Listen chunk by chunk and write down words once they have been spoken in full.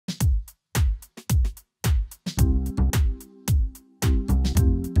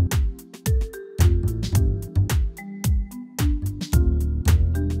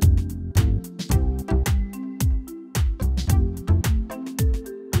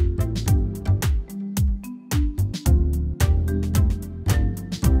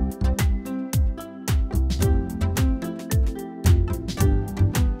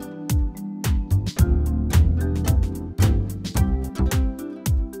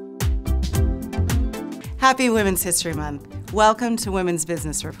Happy Women's History Month. Welcome to Women's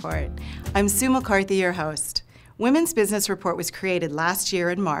Business Report. I'm Sue McCarthy, your host. Women's Business Report was created last year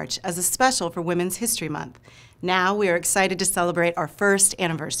in March as a special for Women's History Month. Now we are excited to celebrate our first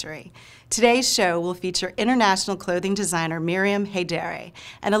anniversary. Today's show will feature international clothing designer Miriam Heydari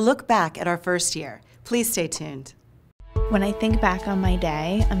and a look back at our first year. Please stay tuned. When I think back on my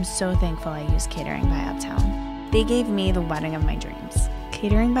day, I'm so thankful I used Catering by Uptown. They gave me the wedding of my dreams.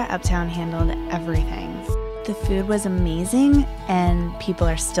 Catering by Uptown handled everything. The food was amazing, and people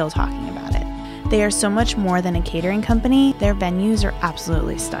are still talking about it. They are so much more than a catering company. Their venues are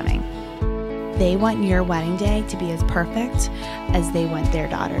absolutely stunning. They want your wedding day to be as perfect as they want their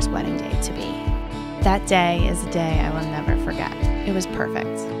daughter's wedding day to be. That day is a day I will never forget. It was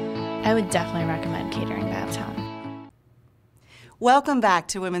perfect. I would definitely recommend Catering by Uptown. Welcome back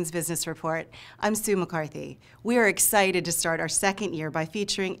to Women's Business Report. I'm Sue McCarthy. We are excited to start our second year by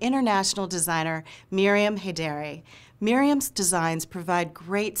featuring international designer Miriam Heydari. Miriam's designs provide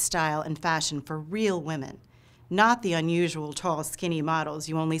great style and fashion for real women, not the unusual tall, skinny models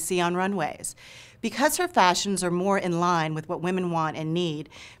you only see on runways. Because her fashions are more in line with what women want and need,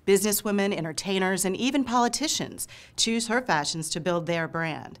 businesswomen, entertainers, and even politicians choose her fashions to build their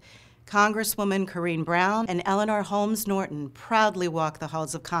brand. Congresswoman Corrine Brown and Eleanor Holmes Norton proudly walk the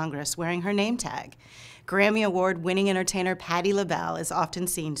halls of Congress wearing her name tag. Grammy Award-winning entertainer Patti LaBelle is often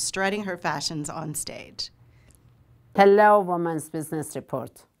seen strutting her fashions on stage. Hello, Women's Business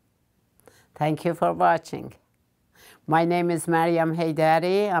Report. Thank you for watching. My name is Miriam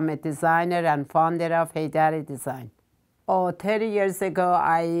Heydari. I'm a designer and founder of Heydari Design. 30 years ago,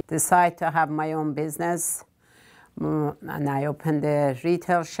 I decided to have my own business. And I opened a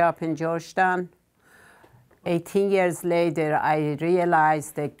retail shop in Georgetown. 18 years later, I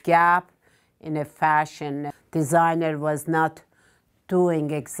realized the gap in a fashion designer was not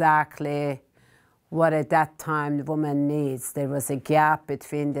doing exactly what at that time the woman needs. There was a gap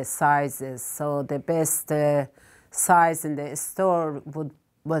between the sizes. So the best size in the store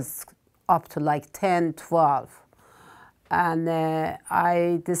was up to like 10, 12. And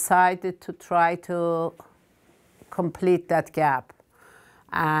I decided to try to complete that gap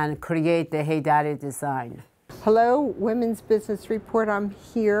and create the Heydari Design. Hello, Women's Business Report. I'm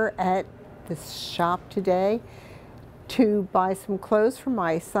here at this shop today to buy some clothes for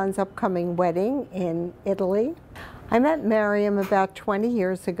my son's upcoming wedding in Italy. I met Miriam about 20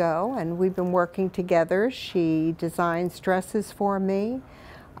 years ago, and we've been working together. She designs dresses for me.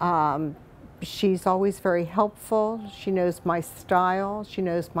 She's always very helpful. She knows my style. She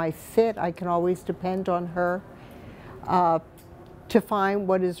knows my fit. I can always depend on her to find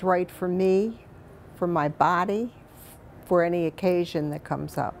what is right for me, for my body, for any occasion that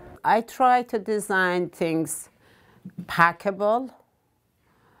comes up. I try to design things packable,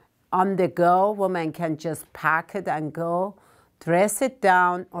 on the go. Women can just pack it and go, dress it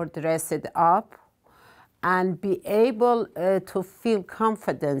down or dress it up, and be able to feel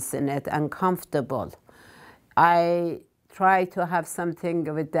confidence in it and comfortable. I try to have something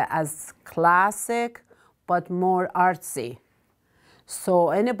with as classic but more artsy.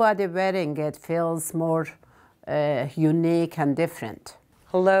 So anybody wearing it feels more unique and different.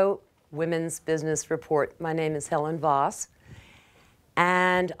 Hello, Women's Business Report. My name is Helen Voss,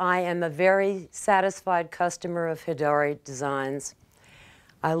 and I am a very satisfied customer of Heydari Designs.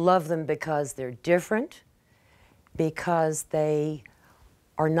 I love them because they're different, because they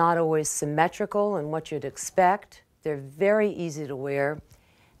are not always symmetrical in what you'd expect. They're very easy to wear,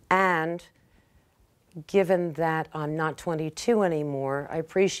 and given that I'm not 22 anymore, I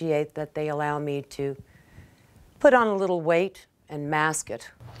appreciate that they allow me to put on a little weight and mask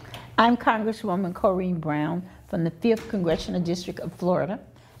it. I'm Congresswoman Corrine Brown from the 5th Congressional District of Florida.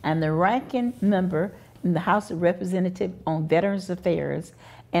 I'm the ranking member in the House of Representatives on Veterans Affairs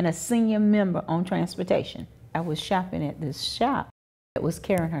and a senior member on transportation. I was shopping at this shop that was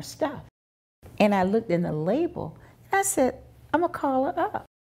carrying her stuff. And I looked in the label and I said, I'm gonna call her up.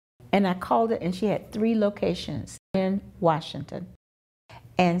 And I called it, and she had 3 locations in Washington.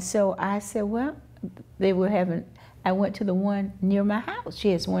 And so I said, well, they were having, I went to the one near my house.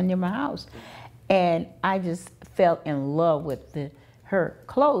 She has one near my house. And I just fell in love with her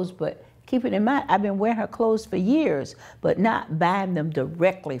clothes, but keep it in mind, I've been wearing her clothes for years, but not buying them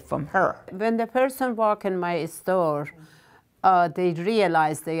directly from her. When the person walks in my store, they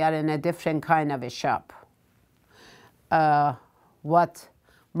realize they are in a different kind of a shop. What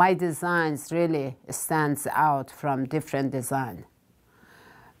my designs really stands out from different design.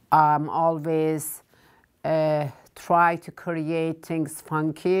 I'm always try to create things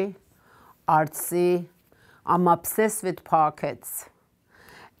funky, artsy. I'm obsessed with pockets.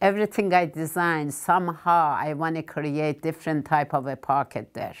 Everything I design, somehow I want to create different type of a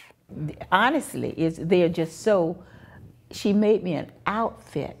pocket there. Honestly, they're just so, she made me an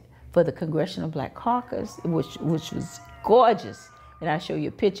outfit for the Congressional Black Caucus, which was gorgeous. And I'll show you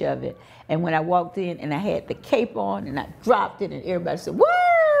a picture of it. And when I walked in and I had the cape on and I dropped it and everybody said,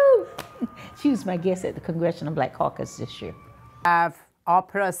 woo! She was my guest at the Congressional Black Caucus this year. I have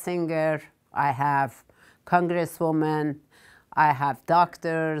opera singer, I have congresswoman, I have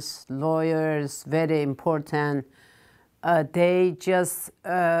doctors, lawyers, very important. They just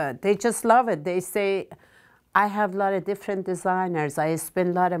love it. They say, I have a lot of different designers. I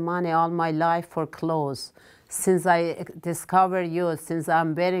spend a lot of money all my life for clothes. Since I discovered you, since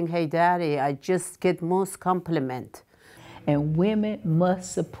I'm wearing Heydari, I just get most compliment. And women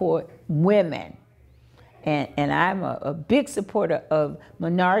must support women. And I'm a big supporter of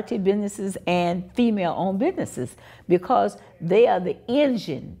minority businesses and female-owned businesses because they are the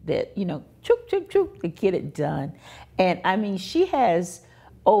engine that, you know, chook, chook, chook, to get it done. And I mean, she has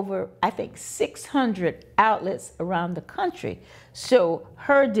over, I think, 600 outlets around the country. So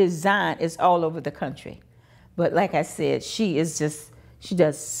her design is all over the country. But like I said, she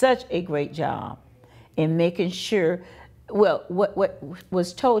does such a great job in making sure, well, what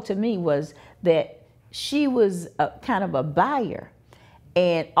was told to me was that she was kind of a buyer,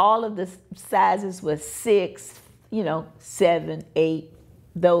 and all of the sizes were 6, 7, 8,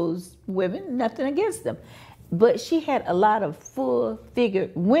 those women, nothing against them. But she had a lot of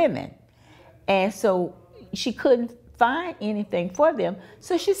full-figured women, and so she couldn't find anything for them.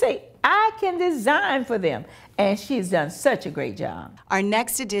 So she said, I can design for them. And she's done such a great job. Our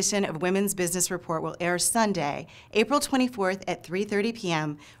next edition of Women's Business Report will air Sunday, April 24th at 3:30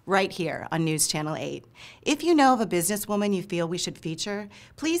 p.m. right here on News Channel 8. If you know of a businesswoman you feel we should feature,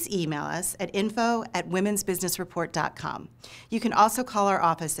 please email us at info@womensbusinessreport.com. You can also call our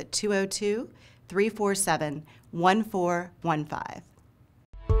office at 202-347-1415.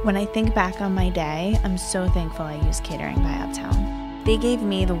 When I think back on my day, I'm so thankful I used Catering by Uptown. They gave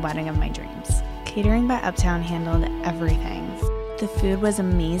me the wedding of my dreams. Catering by Uptown handled everything. The food was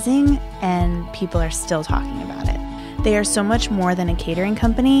amazing, and people are still talking about it. They are so much more than a catering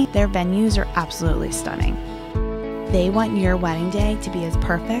company. Their venues are absolutely stunning. They want your wedding day to be as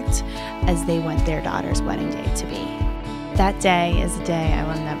perfect as they want their daughter's wedding day to be. That day is a day I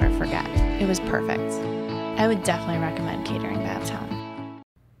will never forget. It was perfect. I would definitely recommend Catering by Uptown.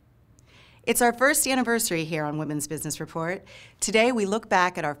 It's our first anniversary here on Women's Business Report. Today we look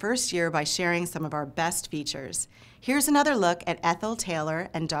back at our first year by sharing some of our best features. Here's another look at Ethel Taylor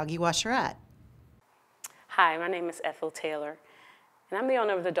and Doggie Washerette. Hi, my name is Ethel Taylor, and I'm the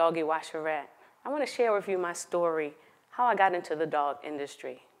owner of the Doggie Washerette. I want to share with you my story, how I got into the dog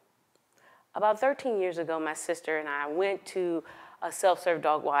industry. About 13 years ago, my sister and I went to a self-serve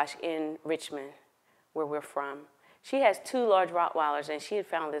dog wash in Richmond, where we're from. She has 2 large Rottweilers, and she had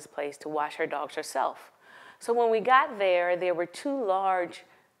found this place to wash her dogs herself. So when we got there, there were 2 large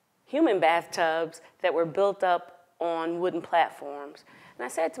human bathtubs that were built up on wooden platforms. And I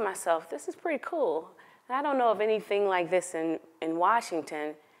said to myself, this is pretty cool. And I don't know of anything like this in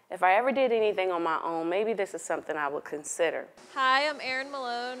Washington. If I ever did anything on my own, maybe this is something I would consider. Hi, I'm Erin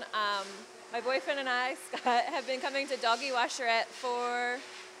Malone. My boyfriend and I, Scott, have been coming to Doggie Washerette for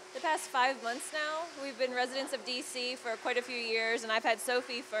the past 5 months now. We've been residents of DC for quite a few years, and I've had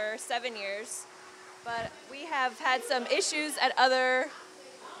Sophie for 7 years. But we have had some issues at other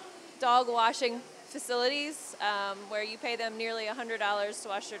dog washing facilities where you pay them nearly $100 to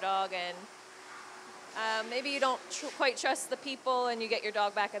wash your dog, and maybe you don't quite trust the people and you get your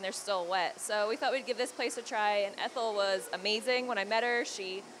dog back and they're still wet. So we thought we'd give this place a try, and Ethel was amazing. When I met her,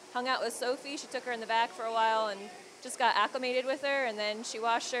 she hung out with Sophie. She took her in the back for a while and just got acclimated with her, and then she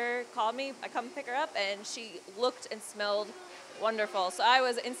washed her, called me, I come pick her up, and she looked and smelled wonderful. So I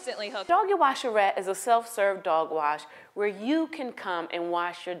was instantly hooked. Doggie Washerette is a self-serve dog wash where you can come and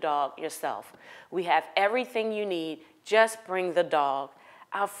wash your dog yourself. We have everything you need, just bring the dog.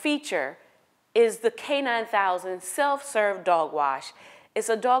 Our feature is the K9000 self-serve dog wash. It's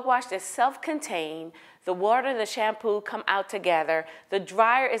a dog wash that's self-contained. The water and the shampoo come out together. The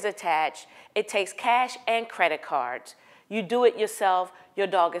dryer is attached. It takes cash and credit cards. You do it yourself. Your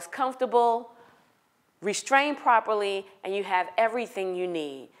dog is comfortable, restrained properly, and you have everything you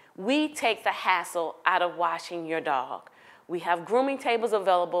need. We take the hassle out of washing your dog. We have grooming tables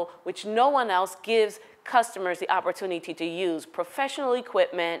available, which no one else gives customers the opportunity to use. Professional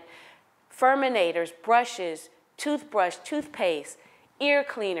equipment, furminators, brushes, toothbrush, toothpaste, ear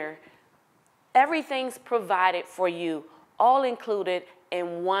cleaner. Everything's provided for you, all included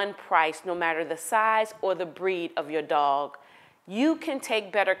in one price, no matter the size or the breed of your dog. You can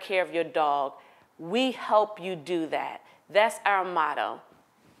take better care of your dog. We help you do that. That's our motto.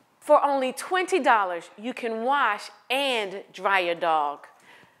 For only $20, you can wash and dry your dog.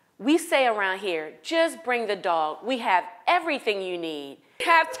 We say around here, just bring the dog. We have everything you need. We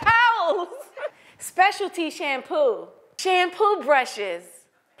have towels, specialty shampoo, shampoo brushes,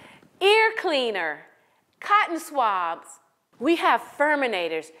 ear cleaner, cotton swabs. We have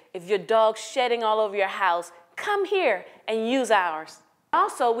Furminators. If your dog's shedding all over your house, come here and use ours.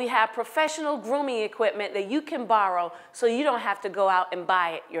 Also, we have professional grooming equipment that you can borrow so you don't have to go out and buy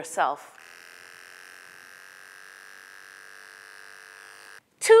it yourself.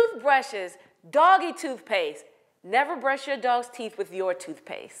 Toothbrushes, Doggie toothpaste. Never brush your dog's teeth with your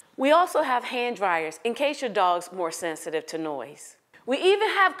toothpaste. We also have hand dryers in case your dog's more sensitive to noise. We even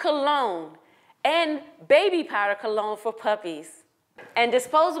have cologne and baby powder cologne for puppies and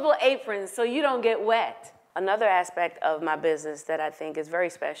disposable aprons so you don't get wet. Another aspect of my business that I think is very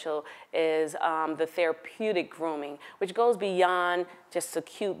special is the therapeutic grooming, which goes beyond just a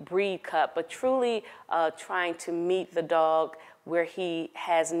cute breed cut, but truly trying to meet the dog where he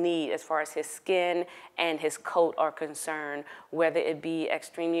has need as far as his skin and his coat are concerned, whether it be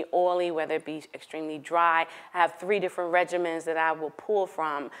extremely oily, whether it be extremely dry. I have 3 different regimens that I will pull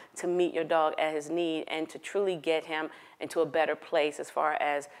from to meet your dog at his need and to truly get him into a better place as far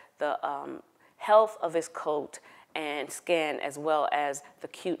as the health of his coat and skin, as well as the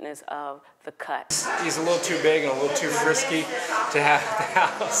cuteness of the cut. He's a little too big and a little too frisky to have at the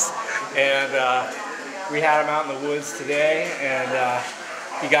house, and we had him out in the woods today, and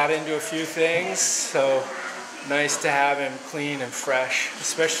he got into a few things, so nice to have him clean and fresh,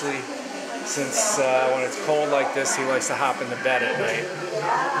 especially since when it's cold like this, he likes to hop into bed at night.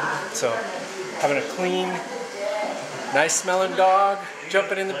 So having a clean, nice smelling dog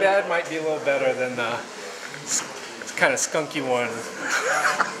jumping in the bed might be a little better than the kind of skunky one.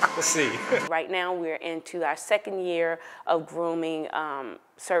 We'll see. Right now we're into our 2nd year of grooming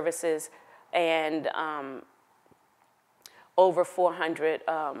services, and over 400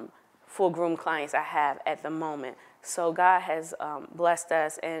 full groom clients I have at the moment. So God has blessed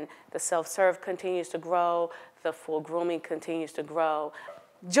us, and the self-serve continues to grow, the full grooming continues to grow.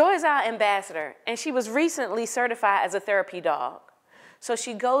 Joy is our ambassador, and she was recently certified as a therapy dog. So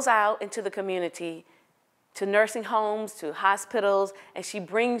she goes out into the community, to nursing homes, to hospitals, and she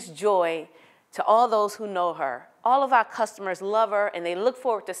brings joy to all those who know her. All of our customers love her, and they look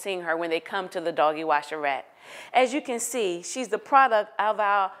forward to seeing her when they come to the Doggie Washerette. As you can see, she's the product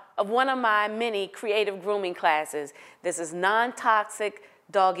of one of my many creative grooming classes. This is non-toxic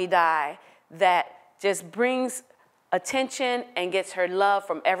doggy dye that just brings attention and gets her love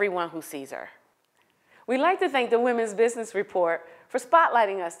from everyone who sees her. We'd like to thank the Women's Business Report for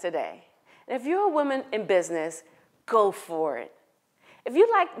spotlighting us today. And if you're a woman in business, go for it. If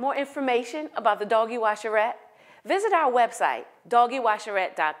you'd like more information about the Doggie Washerette, visit our website,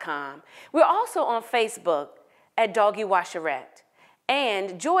 doggiewasherette.com. We're also on Facebook at Doggie Washerette.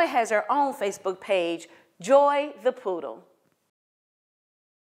 And Joy has her own Facebook page, Joy the Poodle.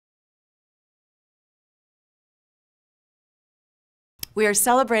 We are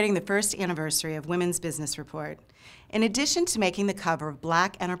celebrating the 1st anniversary of Women's Business Report. In addition to making the cover of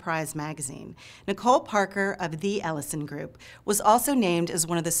Black Enterprise magazine, Necole Parker of the Ellison Group was also named as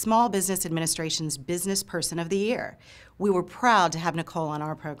one of the Small Business Administration's Business Person of the Year. We were proud to have Necole on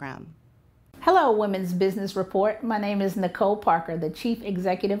our program. Hello, Women's Business Report. My name is Necole Parker, the Chief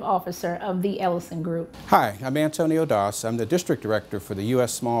Executive Officer of the Ellison Group. Hi, I'm Antonio Doss. I'm the District Director for the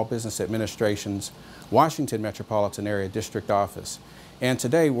U.S. Small Business Administration's Washington Metropolitan Area District Office. And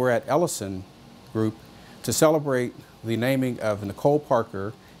today we're at Ellison Group to celebrate the naming of Necole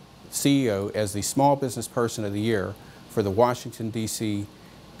Parker, CEO, as the Small Business Person of the Year for the Washington, D.C.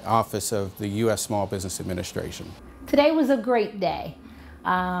 office of the U.S. Small Business Administration. Today was a great day.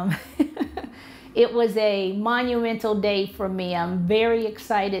 It was a monumental day for me. I'm very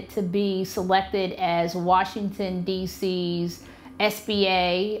excited to be selected as Washington, D.C.'s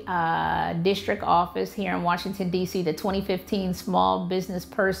SBA district office here in Washington, D.C., the 2015 Small Business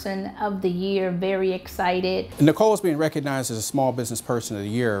Person of the Year. Very excited. Necole is being recognized as a Small Business Person of the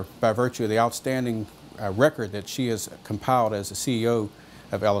Year by virtue of the outstanding record that she has compiled as the CEO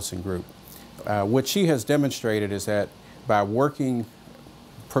of Ellison Group. What she has demonstrated is that by working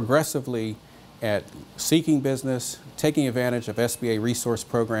progressively at seeking business, taking advantage of SBA resource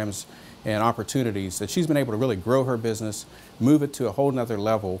programs and opportunities, that she's been able to really grow her business, move it to a whole nother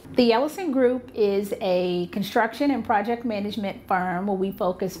level. The Ellison Group is a construction and project management firm where we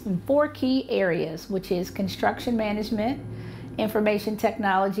focus in 4 key areas, which is construction management, information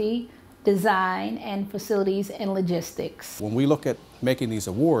technology, design, and facilities and logistics. When we look at making these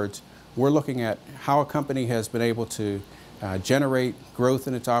awards, we're looking at how a company has been able to generate growth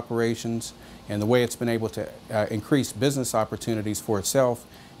in its operations and the way it's been able to increase business opportunities for itself,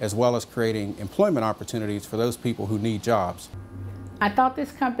 as well as creating employment opportunities for those people who need jobs. I thought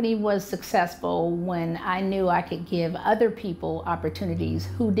this company was successful when I knew I could give other people opportunities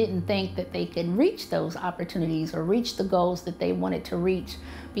who didn't think that they could reach those opportunities or reach the goals that they wanted to reach,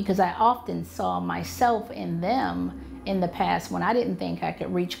 because I often saw myself in them in the past when I didn't think I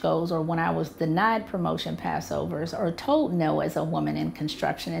could reach goals, or when I was denied promotion passovers or told no as a woman in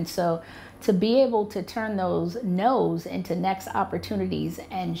construction. And so to be able to turn those no's into next opportunities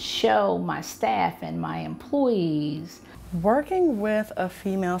and show my staff and my employees. Working with a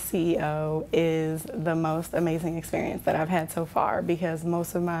female CEO is the most amazing experience that I've had so far, because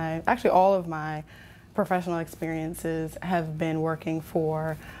actually all of my professional experiences have been working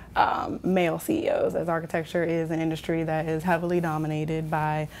for male CEOs, as architecture is an industry that is heavily dominated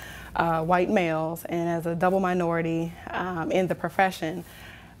by white males, and as a double minority in the profession,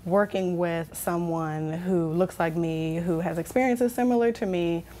 working with someone who looks like me, who has experiences similar to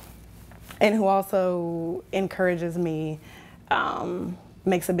me, and who also encourages me,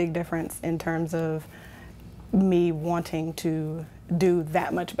 makes a big difference in terms of me wanting to do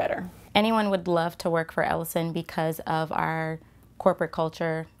that much better. Anyone would love to work for Ellison because of our corporate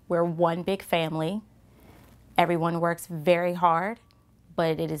culture. We're one big family. Everyone works very hard,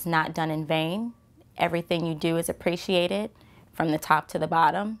 but it is not done in vain. Everything you do is appreciated from the top to the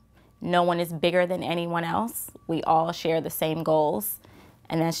bottom. No one is bigger than anyone else. We all share the same goals,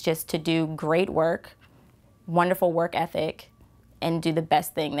 and that's just to do great work, wonderful work ethic, and do the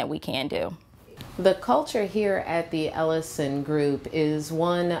best thing that we can do. The culture here at the Ellison Group is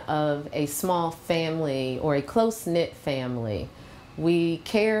one of a small family, or a close-knit family. We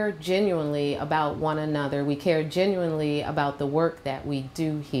care genuinely about one another. We care genuinely about the work that we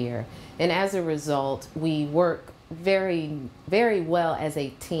do here. And as a result, we work very, very well as a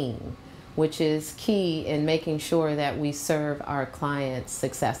team, which is key in making sure that we serve our clients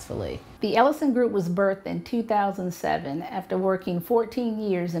successfully. The Ellison Group was birthed in 2007 after working 14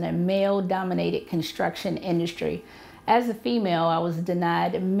 years in a male-dominated construction industry. As a female, I was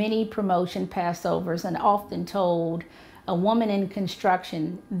denied many promotion passovers and often told, a woman in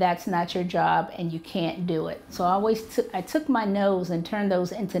construction, that's not your job and you can't do it. So I took my no's and turned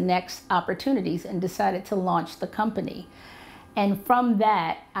those into next opportunities and decided to launch the company. And from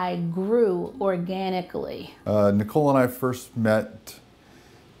that, I grew organically. Necole and I first met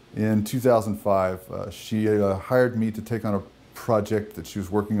in 2005. She hired me to take on a project that she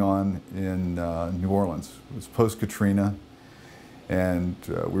was working on in New Orleans. It was post-Katrina, and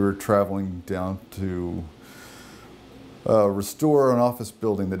we were traveling down to restore an office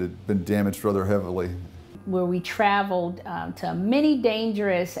building that had been damaged rather heavily. Where we traveled to many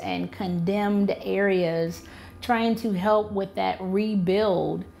dangerous and condemned areas, trying to help with that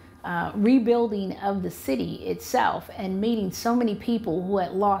rebuilding of the city itself, and meeting so many people who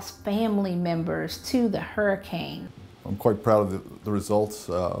had lost family members to the hurricane. I'm quite proud of the results.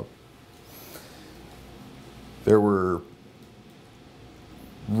 There were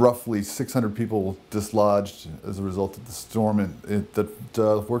roughly 600 people dislodged as a result of the storm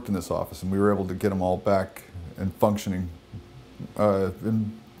that worked in this office, and we were able to get them all back and functioning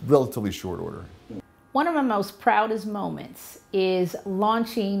in relatively short order. One of my most proudest moments is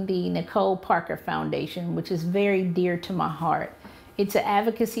launching the Necole Parker Foundation, which is very dear to my heart. It's an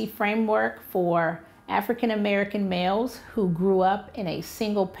advocacy framework for African American males who grew up in a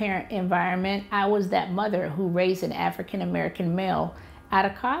single parent environment. I was that mother who raised an African American male out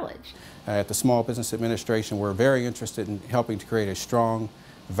of college. At the Small Business Administration, we're very interested in helping to create a strong,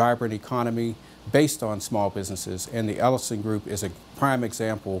 vibrant economy based on small businesses, and the Ellison Group is a prime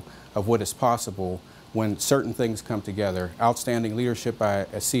example of what is possible when certain things come together. Outstanding leadership by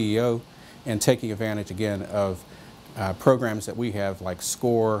a CEO, and taking advantage again of programs that we have like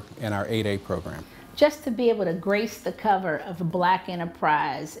SCORE and our 8A program. Just to be able to grace the cover of Black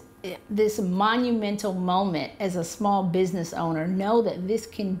Enterprise, this monumental moment as a small business owner, know that this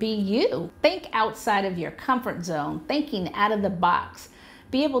can be you. Think outside of your comfort zone, thinking out of the box.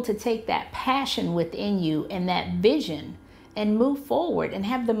 Be able to take that passion within you and that vision and move forward and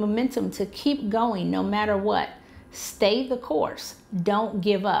have the momentum to keep going no matter what. Stay the course. Don't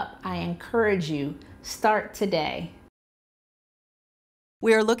give up. I encourage you, start today.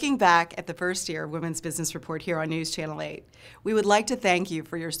 We are looking back at the first year of Women's Business Report here on News Channel 8. We would like to thank you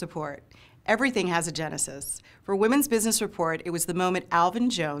for your support. Everything has a genesis. For Women's Business Report, it was the moment Alvin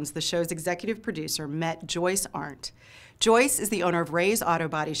Jones, the show's executive producer, met Joyce Ardnt. Joyce is the owner of Ray's Auto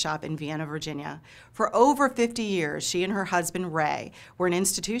Body Shop in Vienna, Virginia. For over 50 years, she and her husband, Ray, were an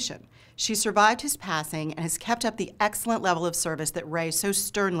institution. She survived his passing and has kept up the excellent level of service that Ray so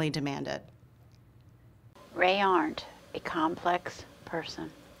sternly demanded. Ray Ardnt, a complex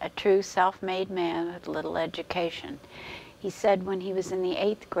person, a true self-made man with little education. He said when he was in the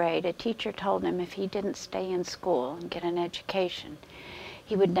 8th grade, a teacher told him if he didn't stay in school and get an education,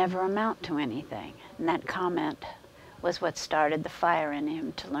 he would never amount to anything. And that comment was what started the fire in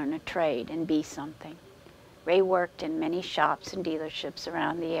him to learn a trade and be something. Ray worked in many shops and dealerships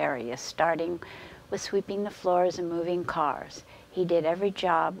around the area, starting with sweeping the floors and moving cars. He did every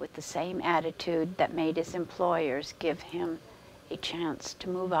job with the same attitude that made his employers give him a chance to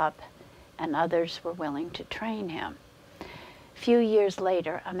move up, and others were willing to train him. A few years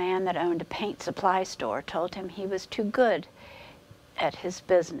later, a man that owned a paint supply store told him he was too good at his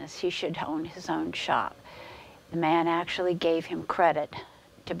business. He should own his own shop. The man actually gave him credit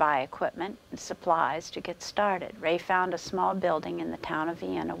to buy equipment and supplies to get started. Ray found a small building in the town of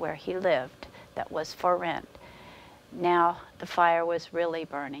Vienna where he lived that was for rent. Now the fire was really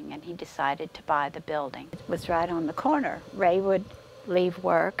burning and he decided to buy the building. It was right on the corner. Ray would leave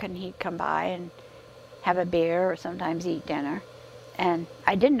work and he'd come by and have a beer or sometimes eat dinner. And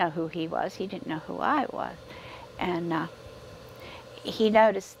I didn't know who he was. He didn't know who I was. And he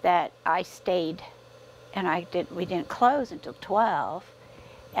noticed that I stayed and we didn't close until 12.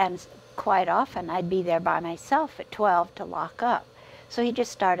 And quite often I'd be there by myself at 12 to lock up. So he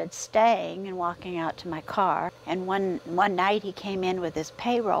just started staying and walking out to my car. And one night he came in with his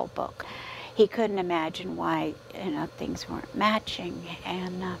payroll book. He couldn't imagine why, things weren't matching.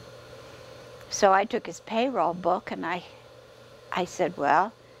 And so I took his payroll book and I said,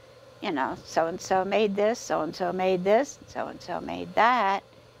 well, so-and-so made this, so-and-so made this, so-and-so made that.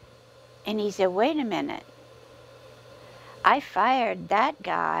 And he said, wait a minute. I fired that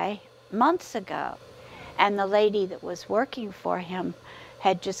guy months ago. And the lady that was working for him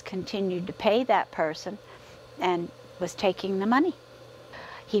had just continued to pay that person and was taking the money.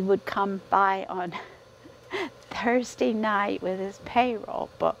 He would come by on Thursday night with his payroll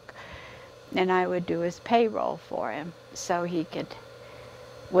book, and I would do his payroll for him so he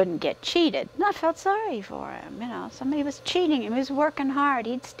wouldn't get cheated. And I felt sorry for him, somebody was cheating him. He was working hard.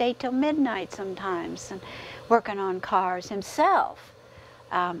 He'd stay till midnight sometimes and working on cars himself.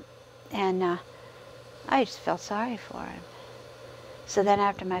 I just felt sorry for him. So then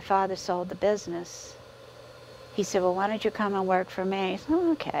after my father sold the business, he said, well, why don't you come and work for me? I said,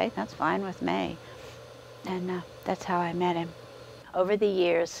 oh, okay, that's fine with me. And that's how I met him. Over the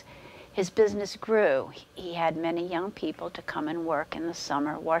years, his business grew. He had many young people to come and work in the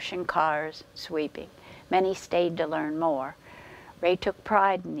summer, washing cars, sweeping. Many stayed to learn more. Ray took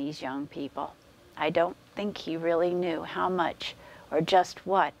pride in these young people. I don't think he really knew how much or just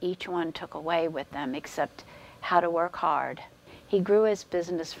what each one took away with them, except how to work hard. He grew his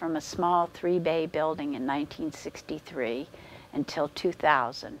business from a small 3-bay building in 1963 until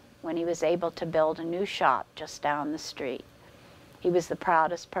 2000, when he was able to build a new shop just down the street. He was the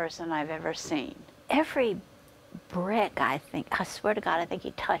proudest person I've ever seen. Every brick, I swear to God, I think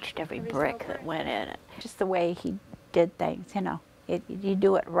he touched every brick that went in it. Just the way he did things, you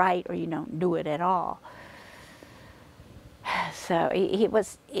do it right or you don't do it at all. So he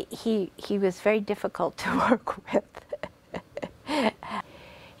was very difficult to work with.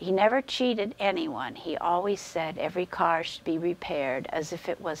 He never cheated anyone. He always said every car should be repaired as if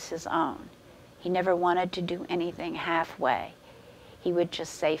it was his own. He never wanted to do anything halfway. He would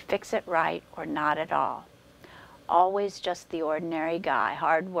just say, fix it right or not at all. Always just the ordinary guy,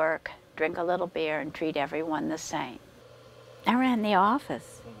 hard work, drink a little beer, and treat everyone the same. I ran the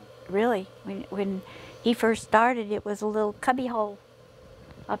office, really. When he first started, it was a little cubby hole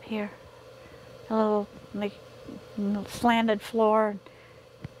up here, a little slanted floor.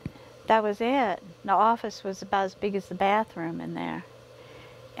 That was it. The office was about as big as the bathroom in there.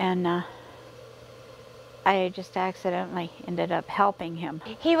 And I just accidentally ended up helping him.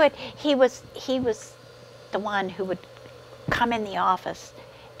 He was the one who would come in the office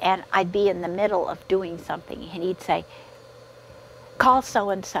and I'd be in the middle of doing something and he'd say, call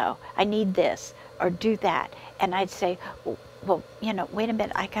so-and-so, I need this, or do that. And I'd say, well, wait a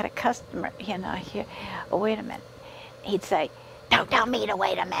minute, I got a customer, here. Oh, wait a minute. He'd say, don't tell me to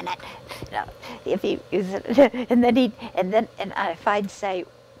wait a minute. If I'd say,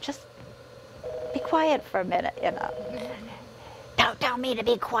 just be quiet for a minute, Don't tell me to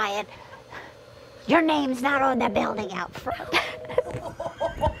be quiet. Your name's not on the building out front.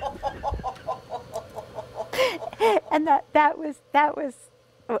 And that was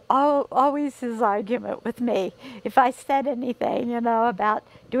always his argument with me. If I said anything, you know, about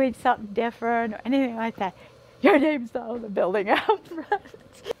doing something different or anything like that, your name's not on the building out front.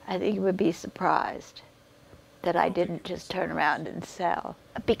 I think you would be surprised that I didn't just turn around and sell.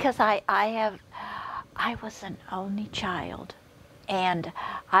 Because I was an only child, and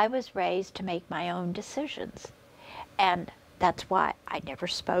I was raised to make my own decisions. And that's why I never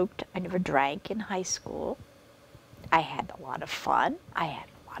smoked, I never drank in high school. I had a lot of fun, I had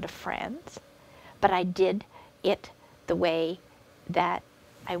a lot of friends, but I did it the way that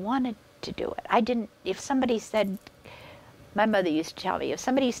I wanted to do it. I didn't, if somebody said, my mother used to tell me, if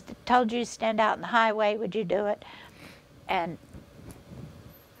somebody told you to stand out in the highway, would you do it? And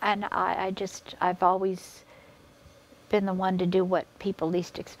I've always been the one to do what people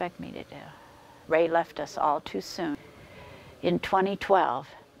least expect me to do. Ray left us all too soon. In 2012,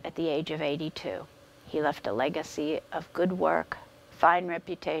 at the age of 82, he left a legacy of good work, fine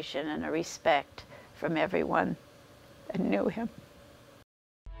reputation, and a respect from everyone that knew him.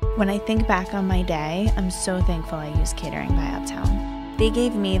 When I think back on my day, I'm so thankful I used Catering by Uptown. They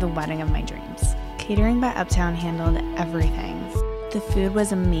gave me the wedding of my dreams. Catering by Uptown handled everything. The food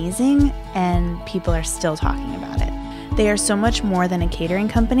was amazing, and people are still talking about it. They are so much more than a catering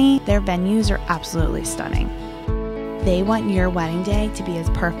company. Their venues are absolutely stunning. They want your wedding day to be as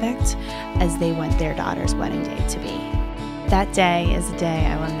perfect as they want their daughter's wedding day to be. That day is a day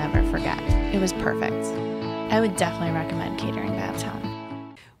I will never forget. It was perfect. I would definitely recommend Catering by Uptown.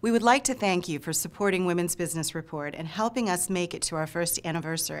 We would like to thank you for supporting Women's Business Report and helping us make it to our first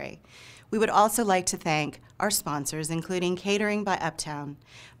anniversary. We would also like to thank our sponsors, including Catering by Uptown.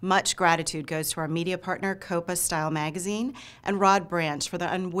 Much gratitude goes to our media partner, Copa Style Magazine, and Rod Branch for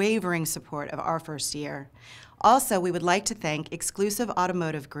their unwavering support of our first year. Also, we would like to thank Exclusive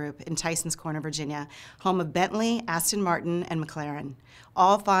Automotive Group in Tysons Corner, Virginia, home of Bentley, Aston Martin, and McLaren.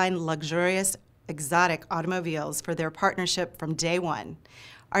 All fine, luxurious, exotic automobiles for their partnership from day one.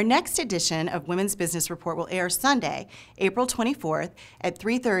 Our next edition of Women's Business Report will air Sunday, April 24th at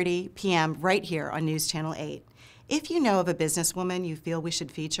 3:30 p.m. right here on News Channel 8. If you know of a businesswoman you feel we should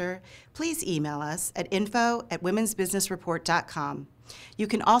feature, please email us at info@womensbusinessreport.com. You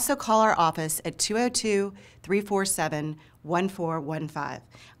can also call our office at 202-347-1415.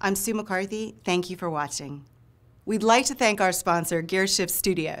 I'm Sue McCarthy. Thank you for watching. We'd like to thank our sponsor, Gearshift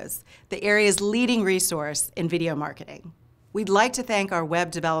Studios, the area's leading resource in video marketing. We'd like to thank our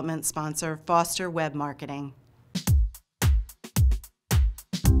web development sponsor, Foster Web Marketing.